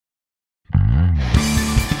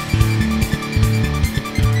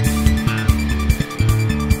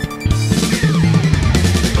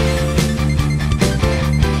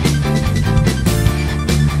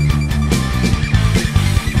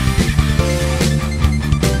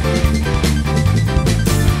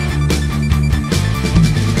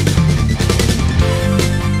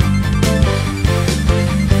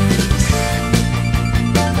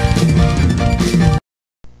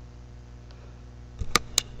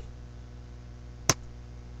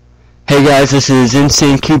Hey guys, this is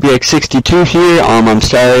Insane QBX62 here. I'm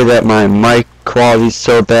sorry that my mic quality is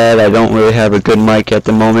so bad. I don't really have a good mic at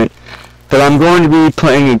the moment. But I'm going to be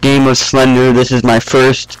playing a game of Slender. This is my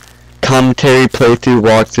first commentary playthrough,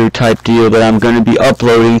 walkthrough type deal that I'm going to be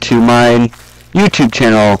uploading to my YouTube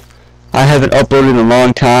channel. I haven't uploaded in a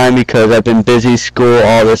long time because I've been busy, school,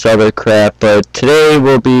 all this other crap. But today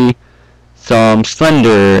will be some Slender,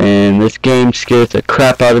 and this game scares the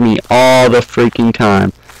crap out of me all the freaking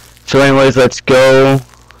time. So anyways, let's go.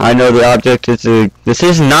 I know the object is this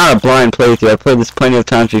is not a blind playthrough. I've played this plenty of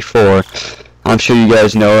times before. I'm sure you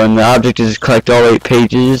guys know. And the object is to collect all 8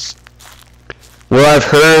 pages. What I've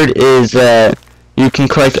heard is that you can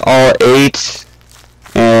collect all 8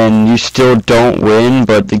 and you still don't win,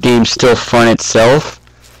 but the game's still fun itself.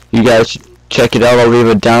 You guys should check it out. I'll leave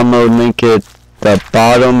a download link at the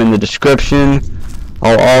bottom in the description.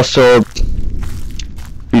 I'll also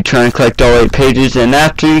be trying to collect all 8 pages, and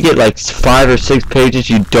after you get like 5 or 6 pages,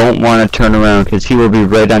 you don't want to turn around because he will be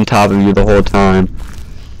right on top of you the whole time.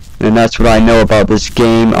 And that's what I know about this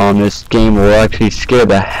game. This game will actually scare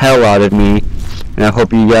the hell out of me, and I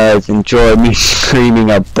hope you guys enjoy me screaming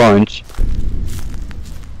a bunch.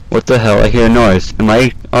 What the hell? I hear a noise. Am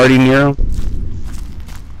I already near him?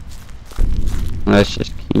 Let's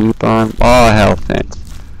just keep on. Oh hell, fence.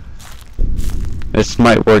 This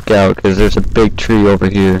might work out because there's a big tree over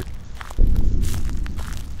here.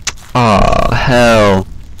 Oh hell.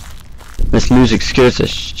 This music scares the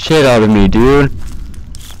shit out of me, dude.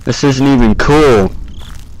 This isn't even cool.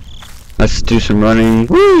 Let's do some running.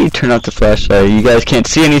 Whee! Turn out the flashlight. You guys can't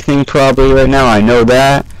see anything probably right now, I know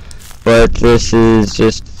that. But this is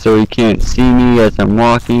just so you can't see me as I'm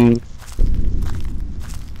walking.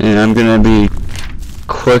 And I'm gonna be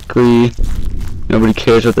quickly. Nobody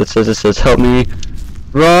cares what this says. It says, help me.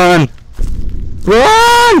 Run!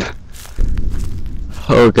 Run!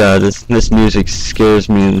 Oh god, this music scares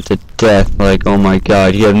me to death. Like, oh my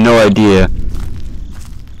god, you have no idea.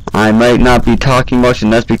 I might not be talking much,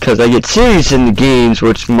 and that's because I get serious in the games,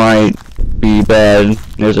 which might be bad.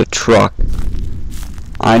 There's a truck.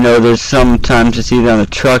 I know there's sometimes it's either on the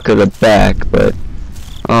truck or the back, but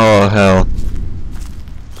oh hell.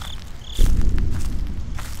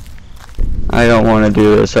 I don't want to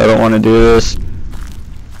do this. I don't want to do this.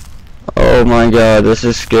 Oh my god, this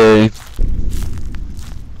is scary.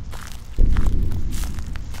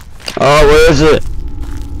 Oh, where is it?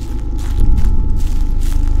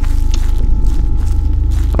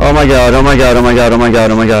 Oh my god, oh my god, oh my god, oh my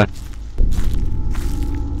god, oh my god.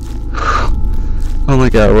 Oh my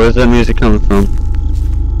god, where's that music coming from?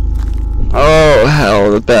 Oh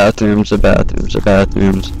hell, the bathrooms, the bathrooms, the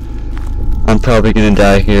bathrooms. I'm probably gonna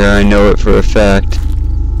die here, I know it for a fact.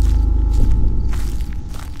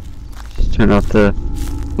 Just turn off the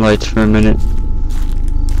lights for a minute.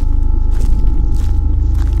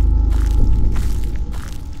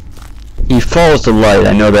 He follows the light,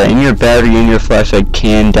 I know that. And your battery and your flashlight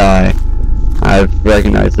can die. I've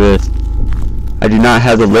recognized this. I do not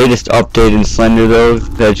have the latest update in Slender though,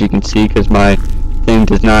 as you can see, because my thing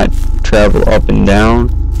does not travel up and down.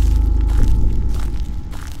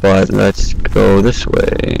 But let's go this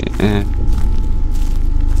way.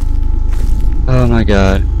 Oh my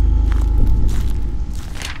god.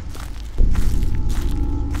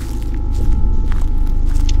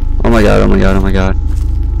 Oh my god, oh my god, oh my god.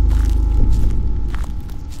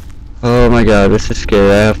 Oh my god, this is scary.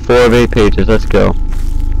 I have 4 of 8 pages, let's go.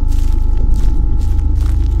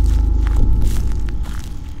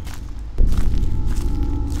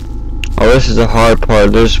 Oh, this is a hard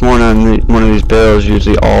part. There's one on one of these barrels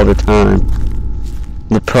usually all the time.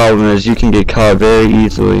 The problem is you can get caught very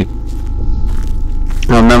easily.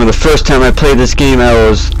 I remember the first time I played this game, I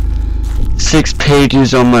was 6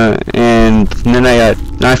 pages on my, and then I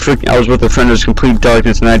was with a friend. It was complete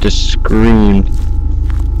darkness, and I just screamed.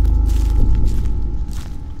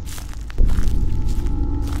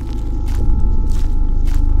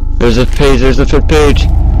 There's a page. There's the 5th page.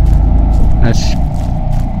 That's.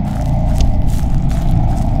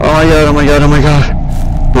 Oh my god, oh my god, oh my god.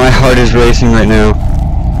 My heart is racing right now.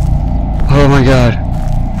 Oh my god.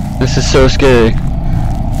 This is so scary.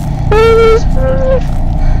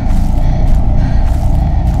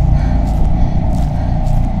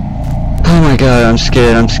 Oh my god, I'm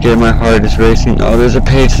scared, I'm scared, my heart is racing. Oh, there's a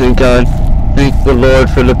page, thank god. Thank the Lord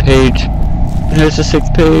for the page. There's the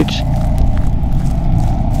 6th page.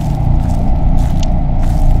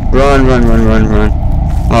 Run, run, run, run, run.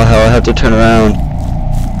 Oh hell, I have to turn around.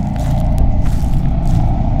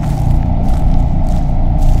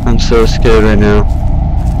 I'm so scared right now.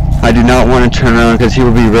 I do not want to turn around because he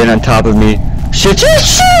will be right on top of me. Shit, shit,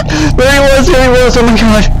 shit! There he was, oh my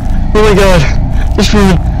god! Oh my god. Just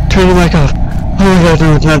run. Turn the mic off. Oh my god,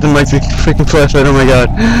 no, it's not the mic, it's the freaking flashlight. Oh my god.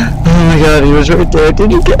 Oh my god, he was right there.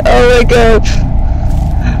 Did you get? Oh my god.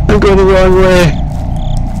 I'm going the wrong way.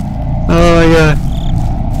 Oh my god.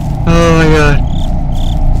 Oh my god.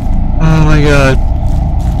 Oh my god.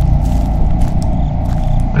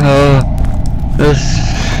 Oh, this.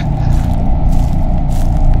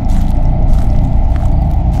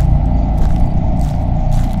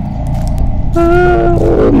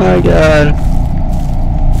 Oh my god.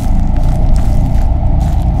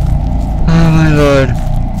 Oh my lord.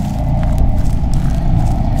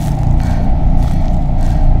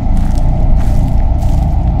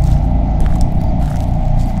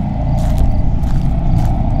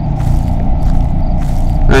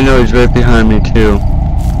 I know he's right behind me too.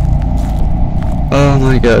 Oh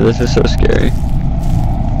my god, this is so scary.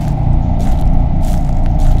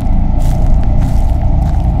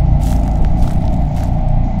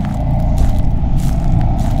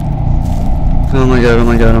 Oh my god, oh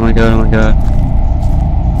my god, oh my god, oh my god.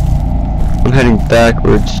 I'm heading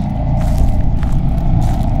backwards.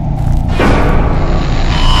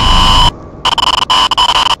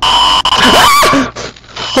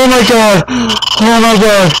 Oh my god! Oh my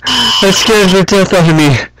god! That scared the death out of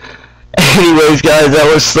me. Anyways guys, that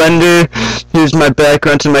was Slender. Here's my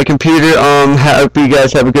background to my computer. Hope you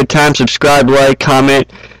guys have a good time. Subscribe, like, comment,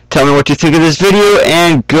 tell me what you think of this video,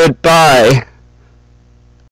 and goodbye.